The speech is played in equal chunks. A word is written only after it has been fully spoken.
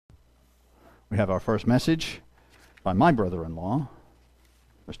We have our first message by my brother-in-law,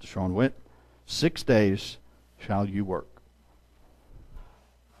 Mr. Sean Witt. 6 days shall you work.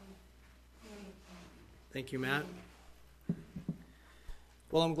 Thank you, Matt.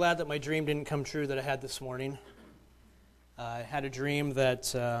 Well, I'm glad that my dream didn't come true that I had this morning. I had a dream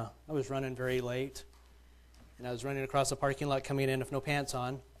that I was running very late, and I was running across a parking lot coming in with no pants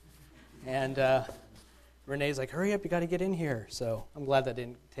on, and Renee's like, hurry up, you got to get in here. So I'm glad that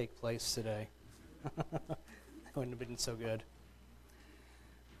didn't take place today. That wouldn't have been so good.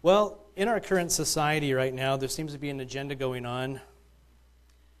 Well, in our current society right now, there seems to be an agenda going on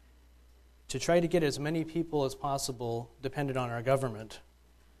to try to get as many people as possible dependent on our government.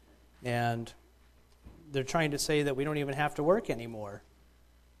 And they're trying to say that we don't even have to work anymore.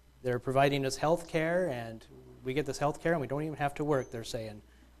 They're providing us health care, and we get this health care, and we don't even have to work, they're saying.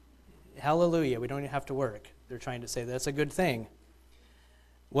 Hallelujah, we don't even have to work. They're trying to say that's a good thing.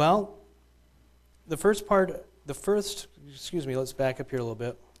 Well, let's back up here a little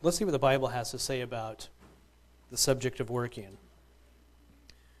bit. Let's see what the Bible has to say about the subject of working.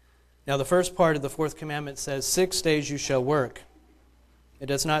 Now, the first part of the fourth commandment says, 6 days you shall work. It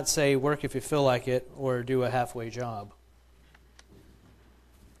does not say work if you feel like it or do a halfway job.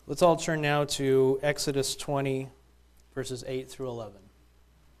 Let's all turn now to Exodus 20, verses 8 through 11.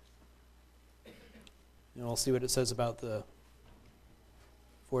 And we'll see what it says about the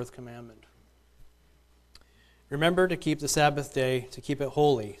fourth commandment. Remember to keep the Sabbath day, to keep it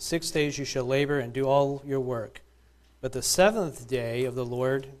holy. 6 days you shall labor and do all your work. But the seventh day of the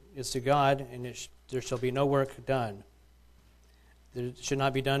Lord is to God, and there shall be no work done. It should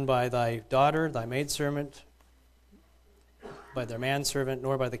not be done by thy daughter, thy maidservant, by their manservant,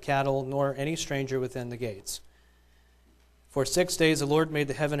 nor by the cattle, nor any stranger within the gates. For 6 days the Lord made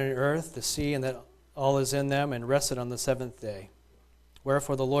the heaven and earth, the sea, and that all is in them, and rested on the seventh day.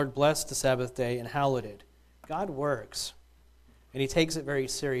 Wherefore the Lord blessed the Sabbath day and hallowed it. God works, and He takes it very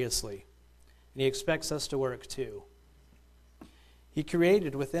seriously, and He expects us to work too. He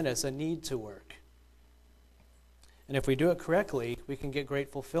created within us a need to work. And if we do it correctly, we can get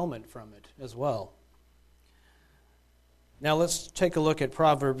great fulfillment from it as well. Now let's take a look at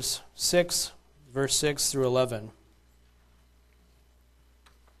Proverbs 6, verse 6 through 11.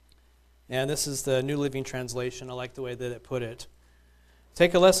 And this is the New Living Translation. I like the way that it put it.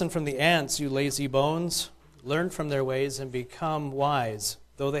 Take a lesson from the ants, you lazy bones. Learn from their ways and become wise.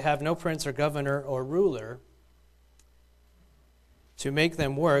 Though they have no prince or governor or ruler to make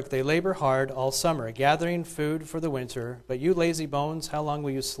them work, they labor hard all summer, gathering food for the winter. But you lazy bones, how long will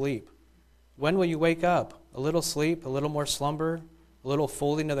you sleep? When will you wake up? A little sleep, a little more slumber, a little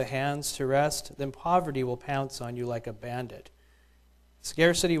folding of the hands to rest. Then poverty will pounce on you like a bandit.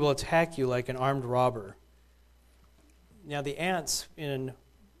 Scarcity will attack you like an armed robber. Now the ants in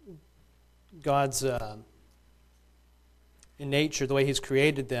God's in nature, the way He's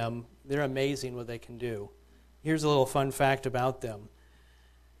created them, they're amazing what they can do. Here's a little fun fact about them.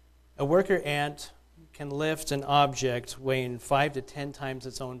 A worker ant can lift an object weighing 5 to 10 times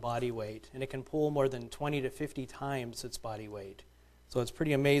its own body weight, and it can pull more than 20 to 50 times its body weight. So it's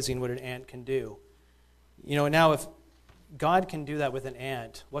pretty amazing what an ant can do. You know, now if God can do that with an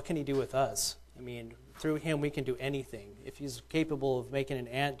ant, what can He do with us? I mean, through Him we can do anything. If He's capable of making an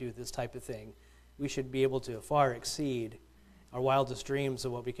ant do this type of thing, we should be able to far exceed our wildest dreams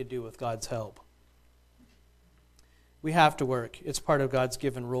of what we could do with God's help. We have to work. It's part of God's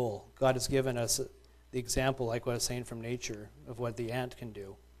given role. God has given us the example, like what I was saying from nature, of what the ant can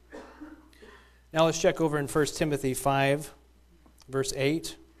do. Now let's check over in 1 Timothy 5, verse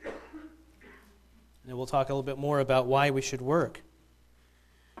 8. And we'll talk a little bit more about why we should work.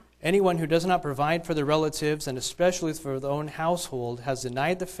 Anyone who does not provide for their relatives, and especially for their own household, has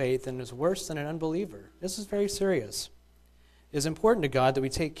denied the faith and is worse than an unbeliever. This is very serious. It is important to God that we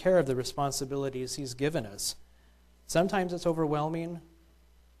take care of the responsibilities He's given us. Sometimes it's overwhelming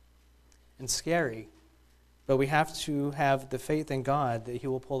and scary, but we have to have the faith in God that He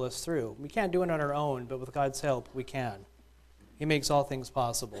will pull us through. We can't do it on our own, but with God's help, we can. He makes all things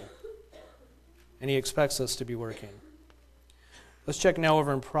possible, and He expects us to be working. Let's check now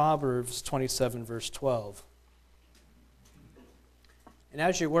over in Proverbs 27, verse 12. And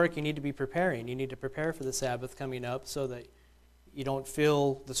as you work, you need to be preparing. You need to prepare for the Sabbath coming up so that you don't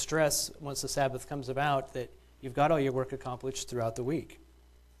feel the stress once the Sabbath comes about that you've got all your work accomplished throughout the week.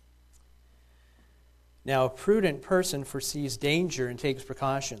 Now, a prudent person foresees danger and takes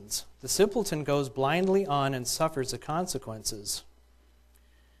precautions. The simpleton goes blindly on and suffers the consequences.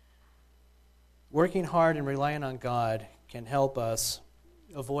 Working hard and relying on God can help us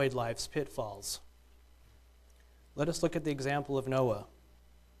avoid life's pitfalls. Let us look at the example of Noah.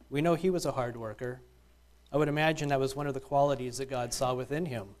 We know he was a hard worker. I would imagine that was one of the qualities that God saw within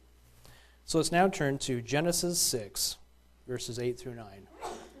him. So let's now turn to Genesis 6, verses 8 through 9.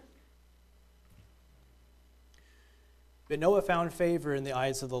 But Noah found favor in the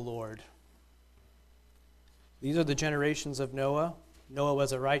eyes of the Lord. These are the generations of Noah. Noah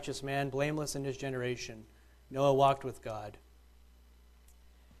was a righteous man, blameless in his generation. Noah walked with God.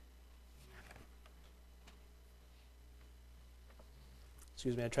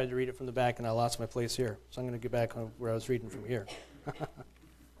 Excuse me, I tried to read it from the back and I lost my place here. So I'm going to get back on where I was reading from here.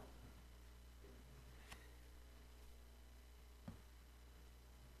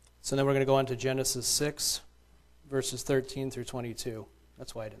 So then we're going to go on to Genesis 6, verses 13 through 22.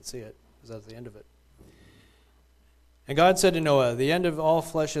 That's why I didn't see it, because that's the end of it. And God said to Noah, "The end of all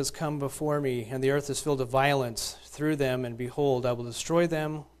flesh has come before me, and the earth is filled with violence through them, and behold, I will destroy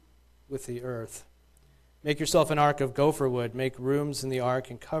them with the earth. Make yourself an ark of gopher wood, make rooms in the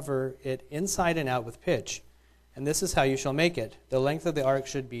ark, and cover it inside and out with pitch. And this is how you shall make it. The length of the ark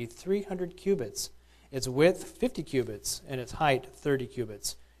should be 300 cubits, its width 50 cubits, and its height 30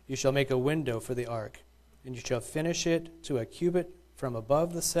 cubits. You shall make a window for the ark, and you shall finish it to a cubit from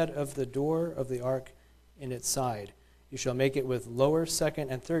above the set of the door of the ark in its side. You shall make it with lower, second,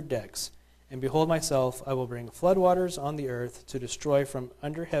 and third decks. And behold, myself, I will bring floodwaters on the earth to destroy from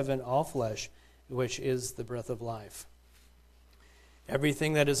under heaven all flesh, which is the breath of life.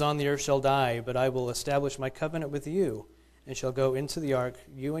 Everything that is on the earth shall die, but I will establish my covenant with you, and shall go into the ark,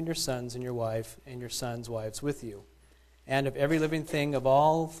 you and your sons and your wife, and your sons' wives with you. And of every living thing of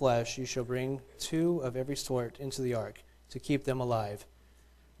all flesh you shall bring 2 of every sort into the ark, to keep them alive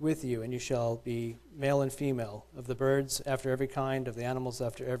with you, and you shall be male and female, of the birds after every kind, of the animals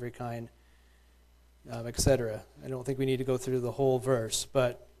after every kind, etc. I don't think we need to go through the whole verse,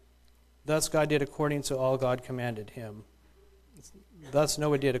 but thus God did according to all God commanded him. Thus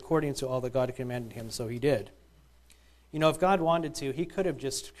Noah did according to all that God commanded him, so he did. You know, if God wanted to, he could have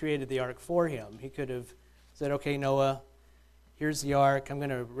just created the ark for him. He could have said, okay, Noah, here's the ark. I'm going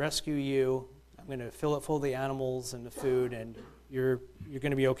to rescue you. I'm going to fill it full of the animals and the food, and you're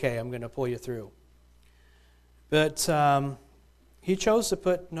going to be okay. I'm going to pull you through. But he chose to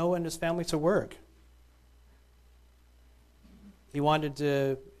put Noah and his family to work. He wanted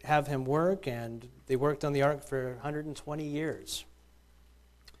to have him work, and they worked on the ark for 120 years.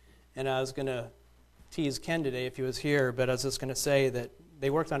 And I was going to tease Ken today if he was here, but I was just going to say that they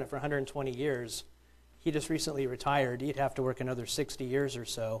worked on it for 120 years. He just recently retired. He'd have to work another 60 years or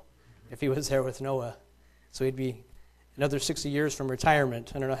so if he was there with Noah. So he'd be another 60 years from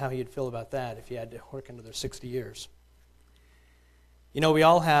retirement. I don't know how he'd feel about that if he had to work another 60 years. You know, we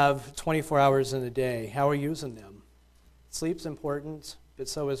all have 24 hours in a day. How are we using them? Sleep's important, but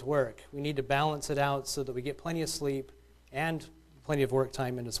so is work. We need to balance it out so that we get plenty of sleep and plenty of work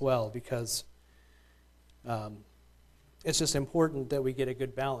time in as well, because it's just important that we get a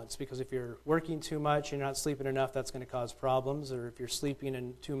good balance, because if you're working too much and you're not sleeping enough, that's going to cause problems. Or if you're sleeping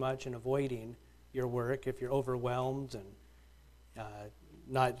in too much and avoiding your work, if you're overwhelmed and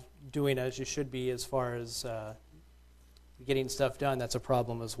not doing as you should be as far as getting stuff done, that's a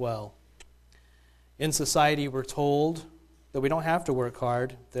problem as well. In society, we're told that we don't have to work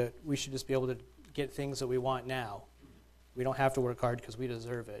hard, that we should just be able to get things that we want now. We don't have to work hard because we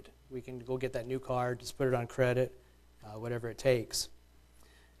deserve it. We can go get that new car, just put it on credit, whatever it takes.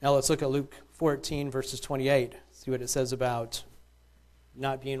 Now let's look at Luke 14, verses 28. See what it says about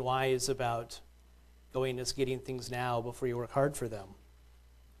not being wise about going and getting things now before you work hard for them.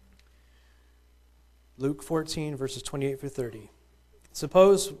 Luke 14, verses 28 through 30.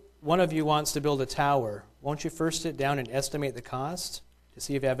 Suppose one of you wants to build a tower. Won't you first sit down and estimate the cost to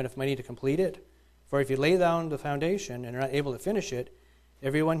see if you have enough money to complete it? For if you lay down the foundation and are not able to finish it,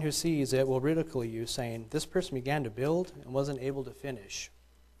 everyone who sees it will ridicule you, saying, this person began to build and wasn't able to finish.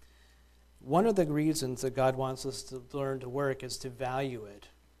 One of the reasons that God wants us to learn to work is to value it.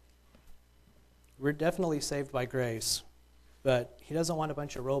 We're definitely saved by grace, but he doesn't want a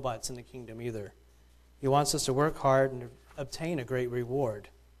bunch of robots in the kingdom either. He wants us to work hard and obtain a great reward.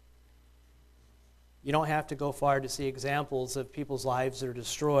 You don't have to go far to see examples of people's lives that are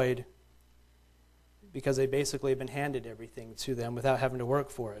destroyed because they basically have been handed everything to them without having to work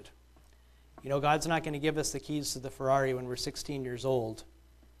for it. You know, God's not going to give us the keys to the Ferrari when we're 16 years old.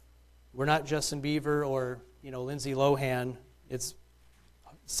 We're not Justin Bieber or, Lindsay Lohan. It's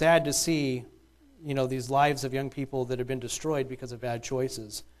sad to see, these lives of young people that have been destroyed because of bad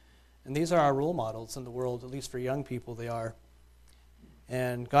choices. And these are our role models in the world, at least for young people they are.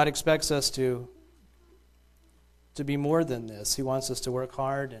 And God expects us to be more than this. He wants us to work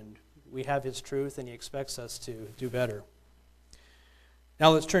hard, and we have his truth, and he expects us to do better. Now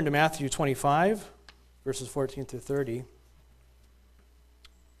let's turn to Matthew 25, verses 14 through 30.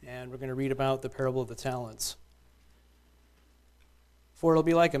 And we're going to read about the parable of the talents. For it'll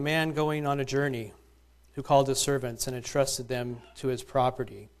be like a man going on a journey who called his servants and entrusted them to his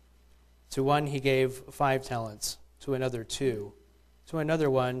property. To one he gave 5 talents, to another 2, to another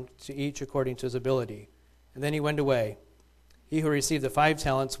 1, to each according to his ability. And then he went away. He who received the 5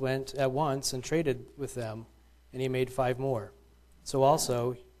 talents went at once and traded with them, and he made 5 more. So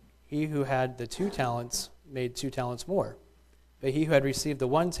also he who had the 2 talents made 2 talents more. But he who had received the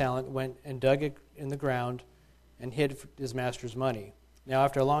 1 talent went and dug it in the ground and hid his master's money. Now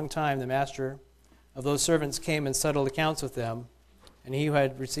after a long time the master of those servants came and settled accounts with them. And he who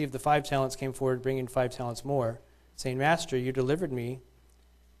had received the 5 talents came forward, bringing 5 talents more, saying, Master, you delivered me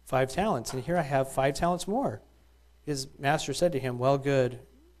 5 talents, and here I have 5 talents more. His master said to him, well done,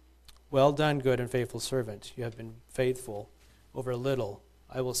 good and faithful servant. You have been faithful over a little.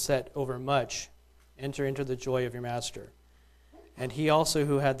 I will set over much. Enter into the joy of your master. And he also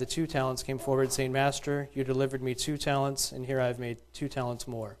who had the 2 talents came forward, saying, Master, you delivered me 2 talents, and here I have made 2 talents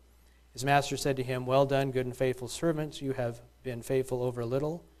more. His master said to him, well done, good and faithful servant. You have been faithful over a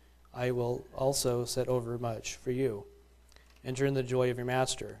little. I will also set over much for you. Enter in the joy of your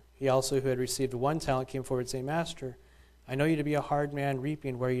master. He also who had received 1 talent came forward, saying, Master, I know you to be a hard man,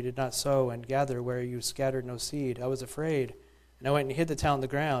 reaping where you did not sow, and gather where you scattered no seed. I was afraid, and I went and hid the talent in the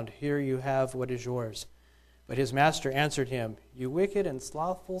ground. Here you have what is yours. But his master answered him, You wicked and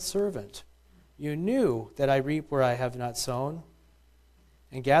slothful servant, you knew that I reap where I have not sown,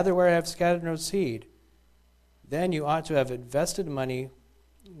 and gather where I have scattered no seed. Then you ought to have invested money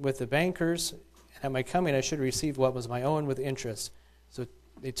with the bankers, and at my coming I should receive what was my own with interest. So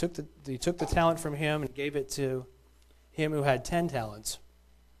they took the talent from him and gave it to him who had 10 talents.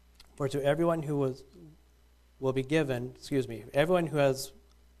 For to everyone who will be given, everyone who has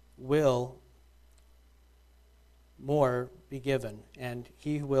will more be given, and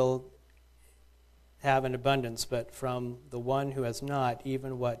he will have an abundance, but from the one who has not,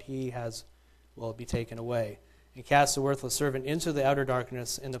 even what he has will be taken away. And cast the worthless servant into the outer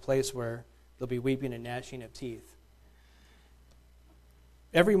darkness, in the place where there'll be weeping and gnashing of teeth.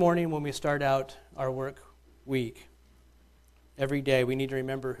 Every morning when we start out our work week, every day we need to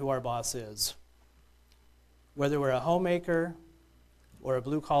remember who our boss is. Whether we're a homemaker or a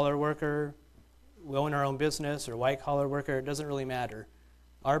blue-collar worker, we own our own business, or white-collar worker, it doesn't really matter.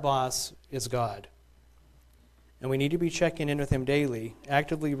 Our boss is God. And we need to be checking in with him daily,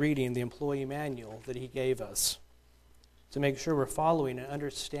 actively reading the employee manual that he gave us to make sure we're following and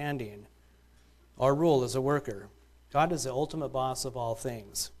understanding our role as a worker. God is the ultimate boss of all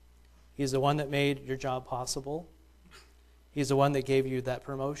things. He's the one that made your job possible. He's the one that gave you that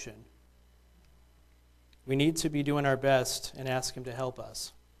promotion. We need to be doing our best and ask him to help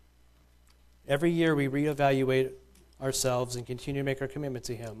us. Every year we reevaluate ourselves and continue to make our commitment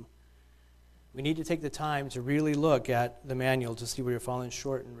to him. We need to take the time to really look at the manual to see where you're falling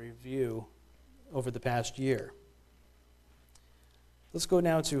short and review over the past year. Let's go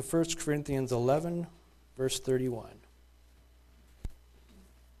now to 1 Corinthians 11, verse 31.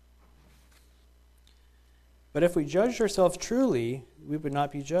 But if we judged ourselves truly, we would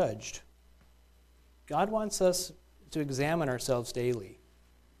not be judged. God wants us to examine ourselves daily.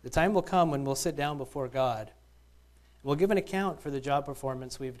 The time will come when we'll sit down before God. We'll give an account for the job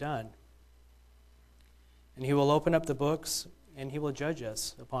performance we've done. And he will open up the books, and he will judge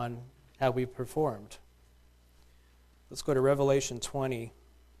us upon how we performed. Let's go to Revelation 20,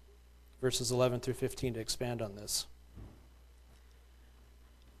 verses 11 through 15 to expand on this.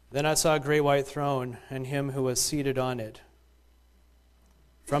 Then I saw a great white throne, and him who was seated on it.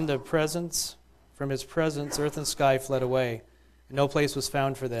 From his presence, earth and sky fled away, and no place was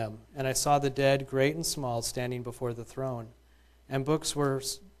found for them. And I saw the dead, great and small, standing before the throne. And books were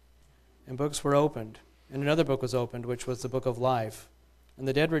opened. And another book was opened, which was the book of life. And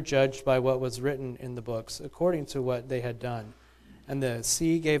the dead were judged by what was written in the books, according to what they had done. And the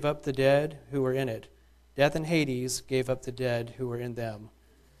sea gave up the dead who were in it. Death and Hades gave up the dead who were in them.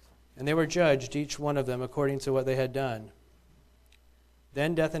 And they were judged, each one of them, according to what they had done.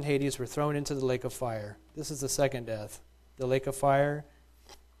 Then death and Hades were thrown into the lake of fire. This is the second death, the lake of fire.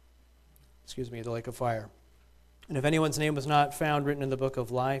 The lake of fire. And if anyone's name was not found written in the book of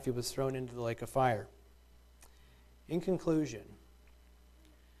life, he was thrown into the lake of fire. In conclusion,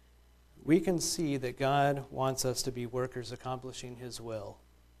 we can see that God wants us to be workers accomplishing his will.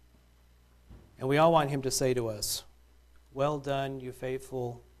 And we all want him to say to us, well done, you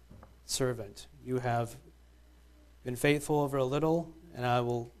faithful servant. You have been faithful over a little, and I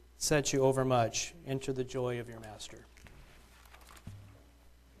will set you over much. Enter the joy of your master.